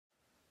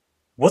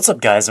What's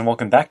up guys, and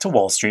welcome back to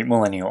Wall Street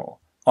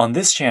Millennial. On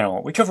this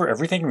channel, we cover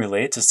everything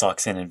related to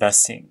stocks and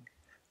investing.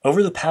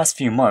 Over the past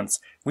few months,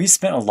 we've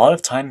spent a lot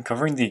of time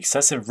covering the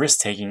excessive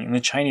risk-taking in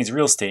the Chinese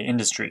real estate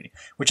industry,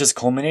 which has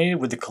culminated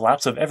with the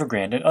collapse of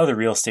Evergrande and other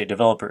real estate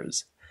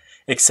developers.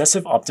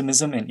 Excessive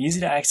optimism and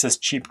easy-to-access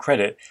cheap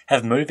credit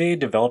have motivated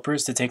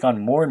developers to take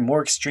on more and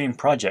more extreme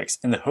projects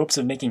in the hopes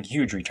of making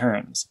huge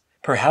returns.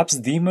 Perhaps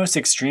the most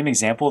extreme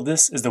example of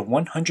this is the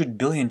 $100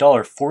 billion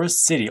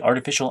Forest City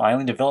artificial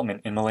island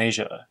development in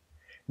Malaysia.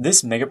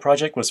 This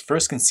megaproject was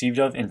first conceived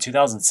of in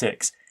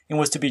 2006 and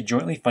was to be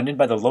jointly funded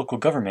by the local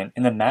government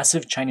and the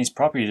massive Chinese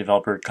property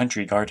developer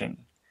Country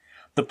Garden.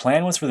 The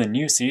plan was for the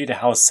new city to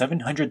house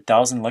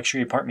 700,000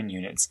 luxury apartment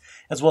units,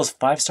 as well as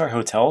 5-star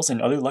hotels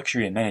and other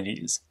luxury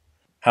amenities.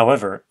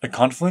 However, a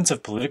confluence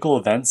of political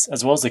events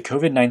as well as the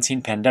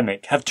COVID-19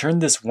 pandemic have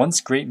turned this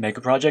once great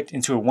megaproject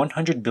into a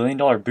 $100 billion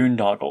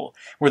boondoggle,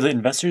 where the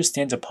investors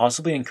stand to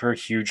possibly incur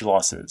huge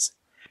losses.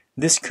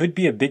 This could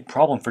be a big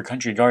problem for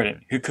Country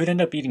Garden, who could end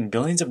up eating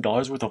billions of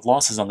dollars worth of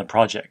losses on the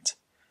project.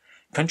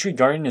 Country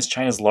Garden is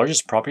China's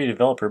largest property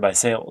developer by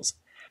sales.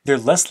 They're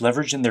less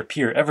leveraged than their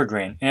peer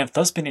Evergrande and have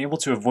thus been able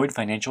to avoid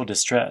financial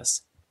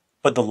distress.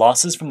 But the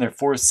losses from their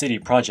Forest City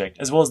project,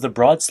 as well as the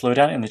broad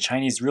slowdown in the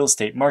Chinese real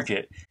estate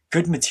market,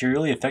 could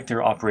materially affect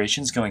their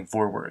operations going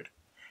forward.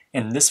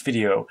 In this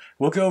video,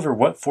 we'll go over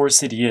what Forest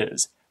City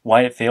is,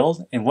 why it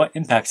failed, and what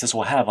impacts this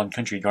will have on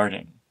Country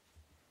Garden.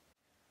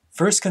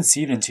 First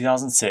conceived in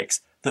 2006,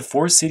 the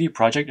Forest City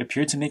project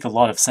appeared to make a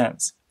lot of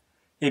sense.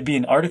 It'd be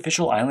an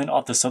artificial island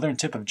off the southern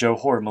tip of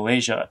Johor,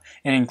 Malaysia,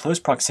 and in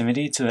close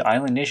proximity to the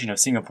island nation of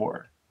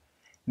Singapore.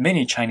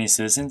 Many Chinese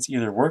citizens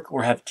either work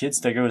or have kids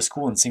that go to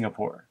school in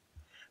Singapore.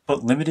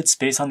 But limited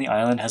space on the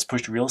island has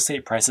pushed real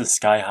estate prices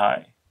sky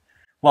high.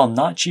 While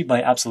not cheap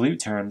by absolute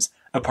terms,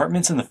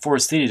 apartments in the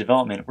Forest City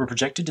development were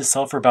projected to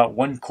sell for about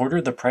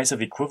 1/4 the price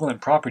of equivalent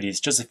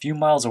properties just a few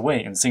miles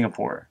away in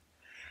Singapore.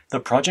 The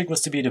project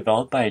was to be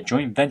developed by a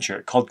joint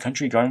venture called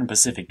Country Garden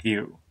Pacific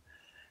View.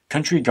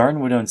 Country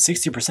Garden would own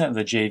 60% of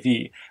the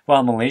JV,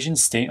 while a Malaysian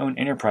state-owned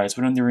enterprise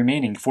would own the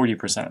remaining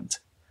 40%.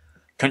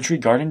 Country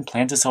Garden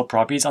planned to sell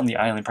properties on the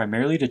island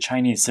primarily to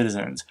Chinese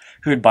citizens,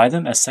 who would buy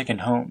them as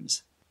second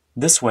homes.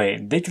 This way,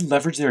 they could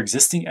leverage their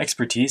existing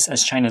expertise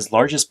as China's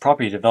largest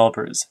property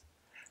developers.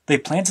 They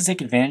plan to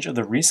take advantage of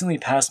the recently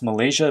passed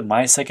Malaysia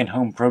My Second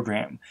Home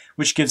program,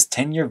 which gives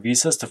 10-year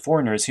visas to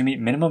foreigners who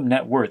meet minimum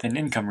net worth and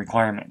income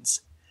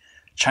requirements.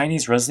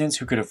 Chinese residents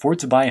who could afford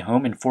to buy a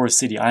home in Forest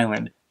City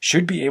Island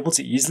should be able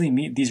to easily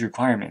meet these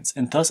requirements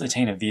and thus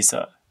attain a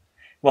visa.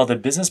 While the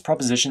business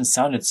proposition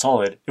sounded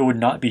solid, it would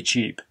not be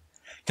cheap.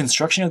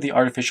 Construction of the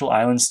artificial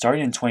island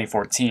started in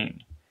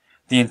 2014.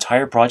 The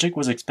entire project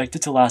was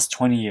expected to last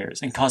 20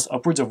 years and cost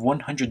upwards of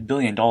 $100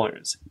 billion.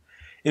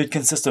 It would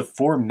consist of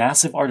 4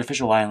 massive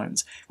artificial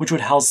islands, which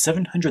would house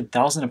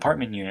 700,000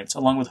 apartment units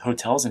along with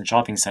hotels and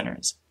shopping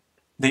centers.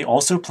 They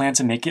also plan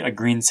to make it a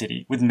green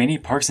city, with many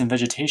parks and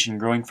vegetation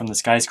growing from the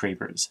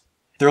skyscrapers.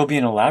 There will be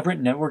an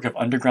elaborate network of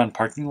underground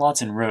parking lots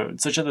and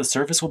roads, such that the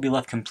surface will be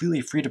left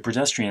completely free to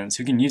pedestrians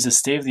who can use a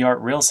state-of-the-art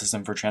rail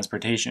system for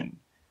transportation.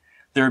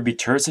 There would be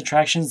tourist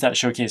attractions that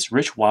showcase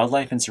rich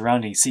wildlife in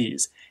surrounding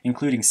seas,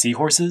 including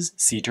seahorses,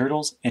 sea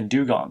turtles, and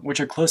dugong, which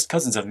are close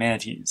cousins of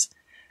manatees.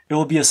 It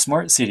will be a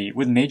smart city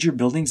with major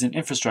buildings and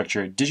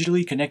infrastructure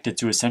digitally connected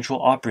to a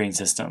central operating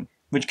system,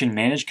 which can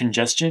manage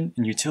congestion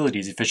and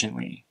utilities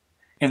efficiently.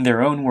 In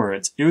their own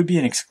words, it would be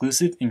an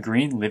exclusive and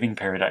green living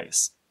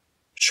paradise.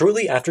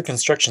 Shortly after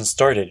construction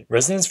started,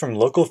 residents from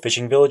local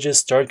fishing villages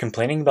started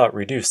complaining about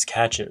reduced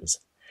catches.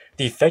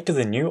 The effect of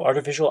the new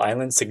artificial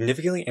island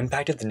significantly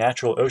impacted the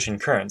natural ocean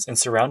currents in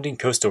surrounding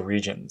coastal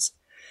regions.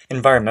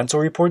 Environmental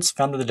reports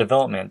found that the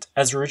development,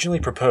 as originally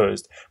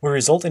proposed, would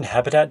result in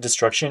habitat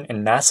destruction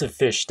and massive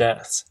fish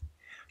deaths.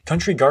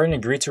 Country Garden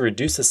agreed to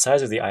reduce the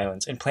size of the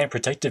islands and plant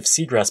protective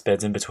seagrass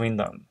beds in between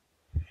them.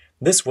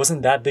 This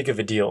wasn't that big of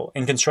a deal,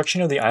 and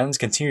construction of the islands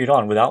continued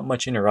on without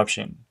much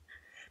interruption.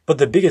 But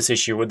the biggest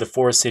issue with the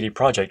Forest City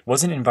project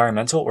wasn't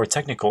environmental or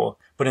technical,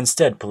 but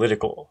instead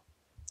political.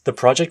 The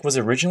project was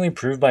originally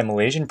approved by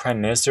Malaysian Prime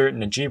Minister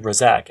Najib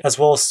Razak, as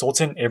well as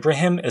Sultan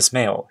Ibrahim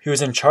Ismail, who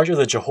was in charge of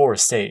the Johor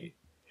state.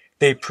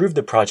 They approved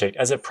the project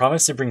as it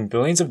promised to bring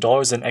billions of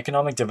dollars in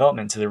economic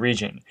development to the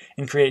region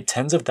and create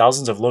tens of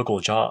thousands of local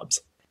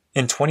jobs.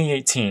 In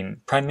 2018,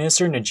 Prime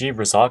Minister Najib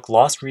Razak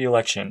lost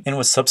re-election and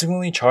was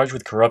subsequently charged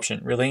with corruption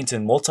relating to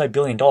the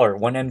multi-billion-dollar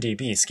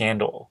 1MDB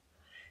scandal.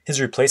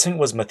 His replacement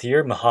was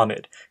Mahathir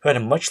Mohamad, who had a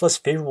much less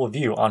favorable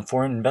view on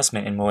foreign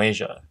investment in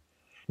Malaysia.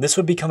 This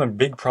would become a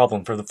big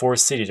problem for the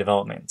Forest City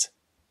development.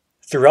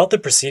 Throughout the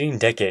preceding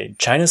decade,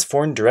 China's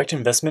foreign direct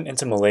investment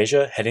into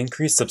Malaysia had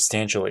increased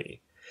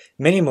substantially.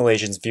 Many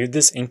Malaysians viewed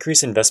this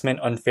increased investment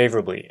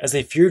unfavorably as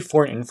they feared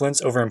foreign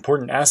influence over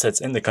important assets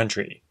in the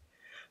country.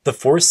 The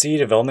Forest City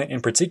development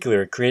in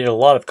particular created a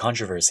lot of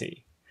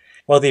controversy.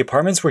 While the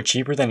apartments were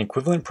cheaper than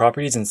equivalent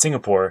properties in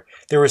Singapore,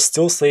 they were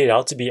still slated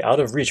out to be out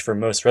of reach for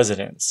most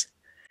residents.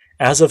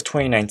 As of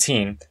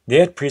 2019, they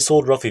had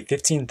pre-sold roughly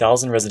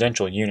 15,000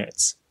 residential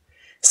units.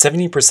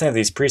 70% of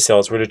these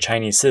pre-sales were to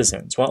Chinese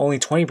citizens, while only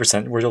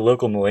 20% were to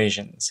local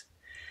Malaysians.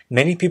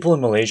 Many people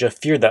in Malaysia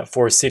feared that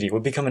Forest City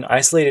would become an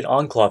isolated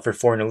enclave for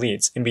foreign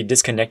elites and be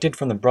disconnected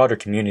from the broader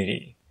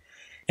community.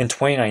 In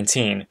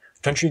 2019,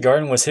 Country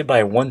Garden was hit by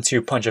a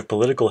 1-2 punch of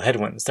political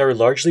headwinds that were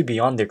largely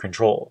beyond their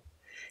control.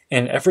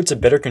 In an effort to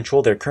better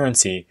control their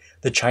currency,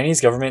 the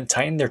Chinese government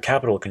tightened their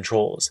capital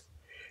controls.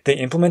 They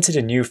implemented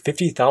a new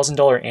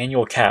 $50,000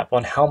 annual cap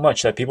on how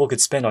much that people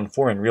could spend on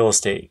foreign real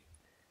estate.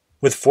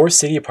 With Forest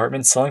City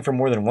apartments selling for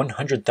more than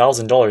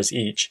 $100,000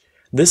 each,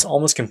 this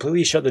almost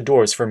completely shut the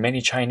doors for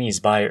many Chinese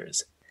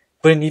buyers.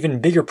 But an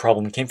even bigger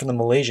problem came from the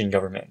Malaysian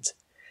government.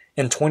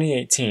 In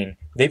 2018,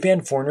 they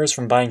banned foreigners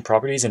from buying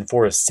properties in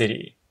Forest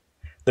City.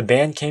 The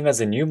ban came as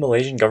the new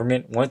Malaysian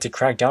government wanted to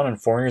crack down on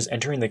foreigners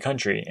entering the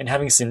country and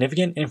having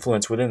significant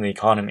influence within the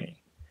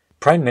economy.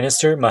 Prime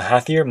Minister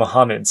Mahathir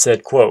Mohamad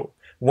said, quote,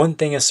 "One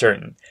thing is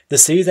certain, the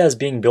city that is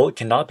being built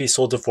cannot be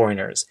sold to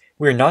foreigners.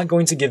 We are not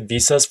going to give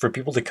visas for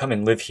people to come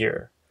and live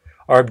here.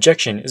 Our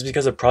objection is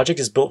because the project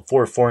is built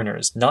for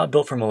foreigners, not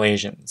built for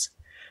Malaysians.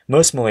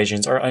 Most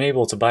Malaysians are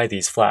unable to buy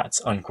these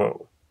flats,"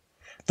 unquote.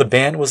 The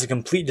ban was a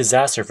complete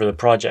disaster for the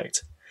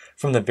project.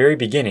 From the very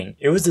beginning,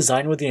 it was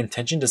designed with the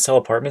intention to sell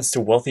apartments to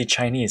wealthy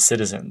Chinese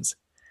citizens.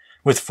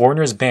 With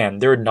foreigners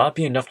banned, there would not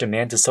be enough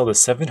demand to sell the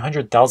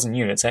 700,000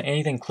 units at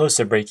anything close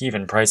to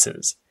break-even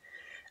prices.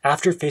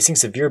 After facing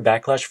severe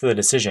backlash for the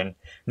decision,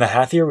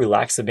 Mahathir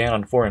relaxed the ban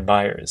on foreign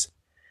buyers.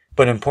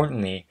 But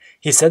importantly,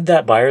 he said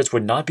that buyers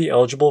would not be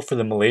eligible for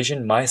the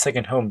Malaysian My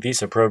Second Home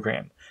visa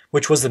program,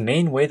 which was the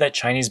main way that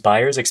Chinese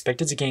buyers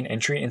expected to gain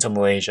entry into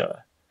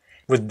Malaysia.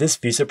 With this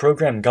visa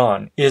program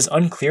gone, it is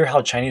unclear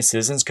how Chinese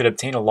citizens could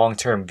obtain a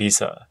long-term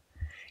visa.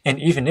 And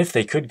even if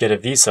they could get a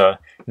visa,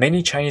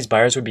 many Chinese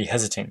buyers would be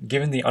hesitant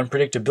given the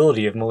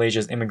unpredictability of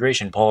Malaysia's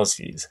immigration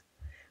policies.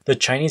 The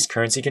Chinese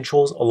currency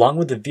controls along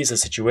with the visa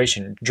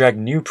situation dragged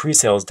new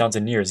pre-sales down to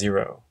near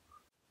zero.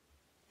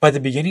 By the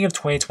beginning of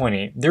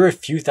 2020, there were a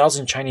few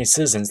thousand Chinese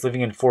citizens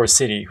living in Forest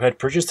City who had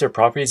purchased their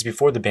properties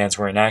before the bans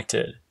were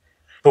enacted.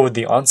 But with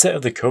the onset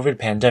of the COVID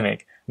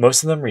pandemic,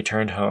 most of them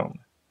returned home.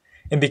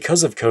 And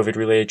because of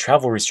COVID-related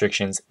travel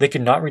restrictions, they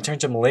could not return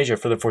to Malaysia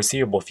for the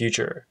foreseeable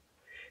future.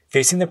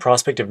 Facing the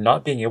prospect of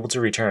not being able to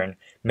return,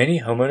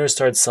 many homeowners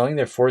started selling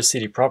their Forest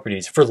City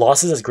properties for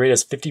losses as great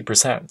as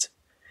 50%.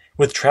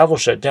 With travel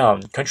shut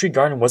down, Country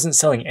Garden wasn't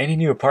selling any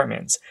new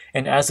apartments,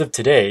 and as of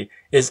today,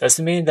 it is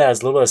estimated that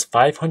as little as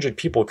 500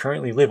 people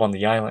currently live on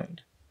the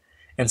island.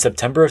 In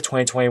September of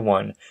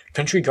 2021,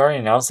 Country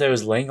Garden announced that it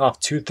was laying off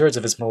 2/3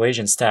 of its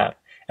Malaysian staff,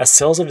 as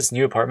sales of its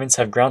new apartments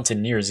have ground to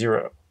near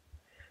zero.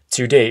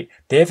 To date,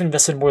 they have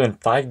invested more than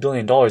 $5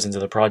 billion into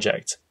the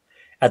project.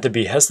 At the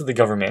behest of the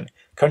government,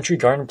 Country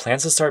Garden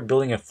plans to start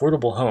building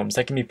affordable homes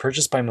that can be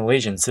purchased by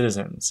Malaysian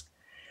citizens.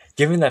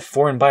 Given that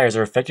foreign buyers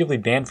are effectively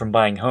banned from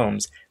buying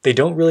homes, they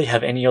don't really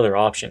have any other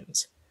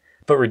options.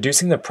 But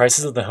reducing the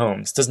prices of the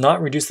homes does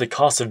not reduce the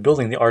cost of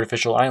building the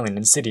artificial island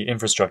and city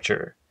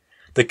infrastructure.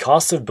 The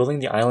costs of building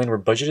the island were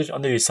budgeted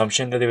under the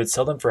assumption that they would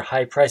sell them for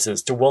high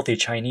prices to wealthy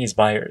Chinese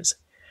buyers.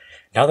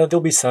 Now that they'll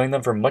be selling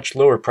them for much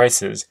lower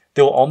prices,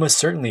 they will almost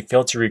certainly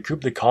fail to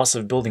recoup the cost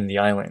of building the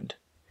island.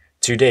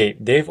 To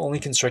date, they have only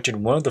constructed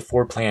one of the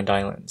 4 planned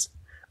islands.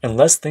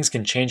 Unless things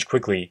can change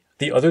quickly,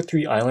 the other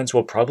 3 islands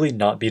will probably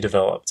not be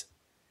developed.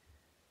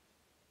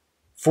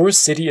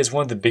 Forest City is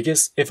one of the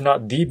biggest, if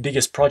not the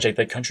biggest project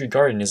that Country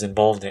Garden is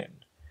involved in.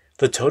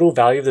 The total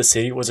value of the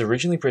city was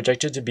originally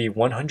projected to be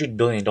 $100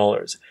 billion,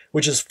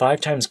 which is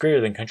 5 times greater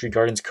than Country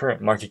Garden's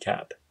current market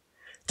cap.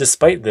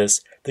 Despite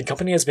this, the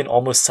company has been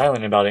almost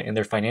silent about it in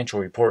their financial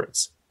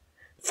reports.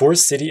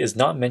 Forest City is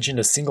not mentioned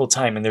a single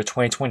time in their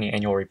 2020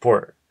 annual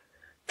report.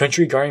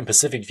 Country Garden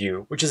Pacific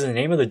View, which is the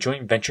name of the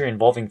joint venture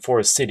involving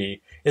Forest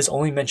City, is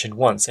only mentioned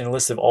once in a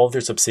list of all of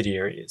their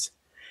subsidiaries.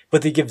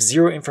 But they give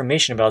zero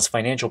information about its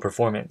financial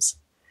performance.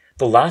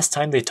 The last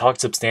time they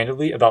talked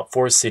substantively about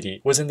Forest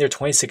City was in their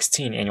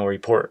 2016 annual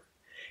report,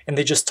 and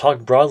they just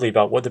talked broadly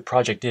about what the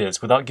project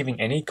is without giving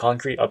any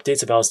concrete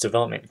updates about its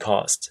development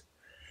cost.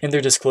 In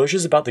their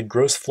disclosures about the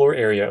gross floor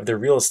area of their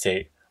real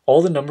estate,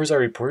 all the numbers are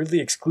reportedly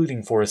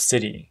excluding Forest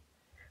City.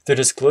 Their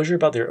disclosure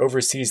about their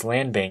overseas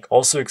land bank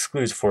also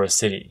excludes Forest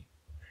City.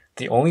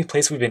 The only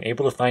place we've been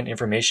able to find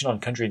information on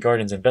Country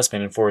Garden's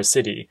investment in Forest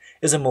City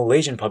is a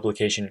Malaysian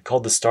publication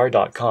called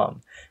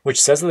thestar.com,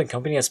 which says that the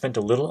company has spent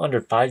a little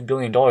under $5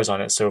 billion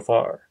on it so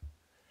far.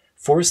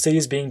 Forest City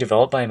is being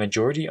developed by a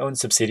majority-owned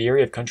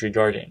subsidiary of Country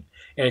Garden,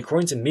 and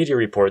according to media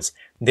reports,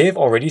 they have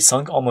already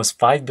sunk almost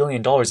 $5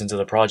 billion into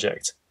the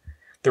project.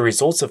 The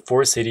results of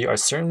Forest City are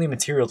certainly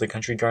material to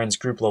Country Garden's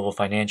group-level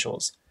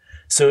financials,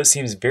 so it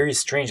seems very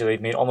strange that they've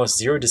made almost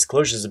zero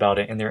disclosures about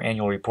it in their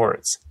annual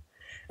reports.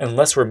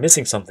 Unless we're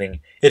missing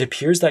something, it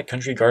appears that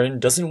Country Garden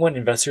doesn't want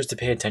investors to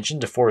pay attention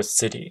to Forest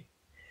City.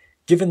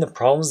 Given the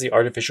problems the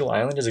artificial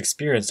island has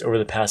experienced over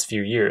the past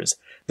few years,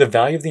 the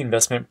value of the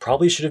investment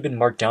probably should have been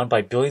marked down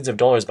by billions of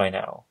dollars by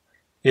now.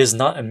 It is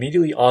not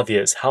immediately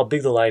obvious how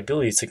big the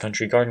liabilities to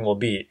Country Garden will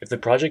be if the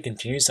project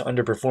continues to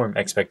underperform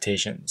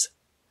expectations.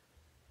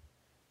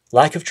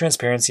 Lack of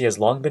transparency has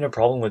long been a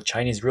problem with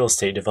Chinese real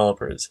estate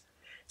developers.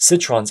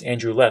 Citron's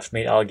Andrew Leff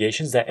made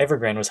allegations that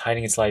Evergrande was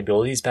hiding its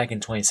liabilities back in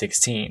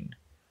 2016.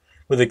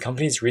 With the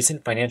company's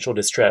recent financial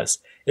distress,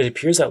 it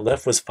appears that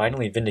Leff was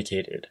finally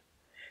vindicated.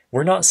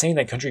 We're not saying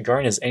that Country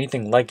Garden is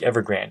anything like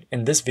Evergrande,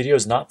 and this video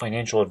is not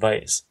financial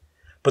advice.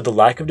 But the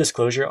lack of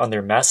disclosure on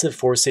their massive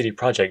four-city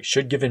project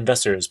should give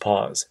investors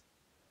pause.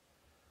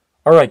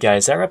 Alright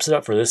guys, that wraps it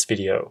up for this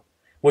video.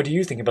 What do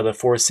you think about the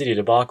four-city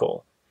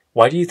debacle?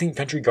 Why do you think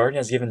Country Garden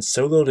has given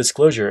so little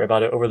disclosure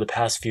about it over the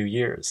past few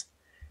years?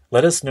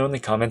 Let us know in the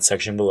comments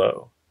section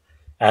below.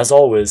 As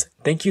always,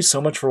 thank you so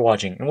much for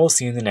watching, and we'll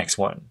see you in the next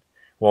one.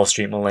 Wall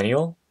Street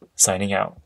Millennial, signing out.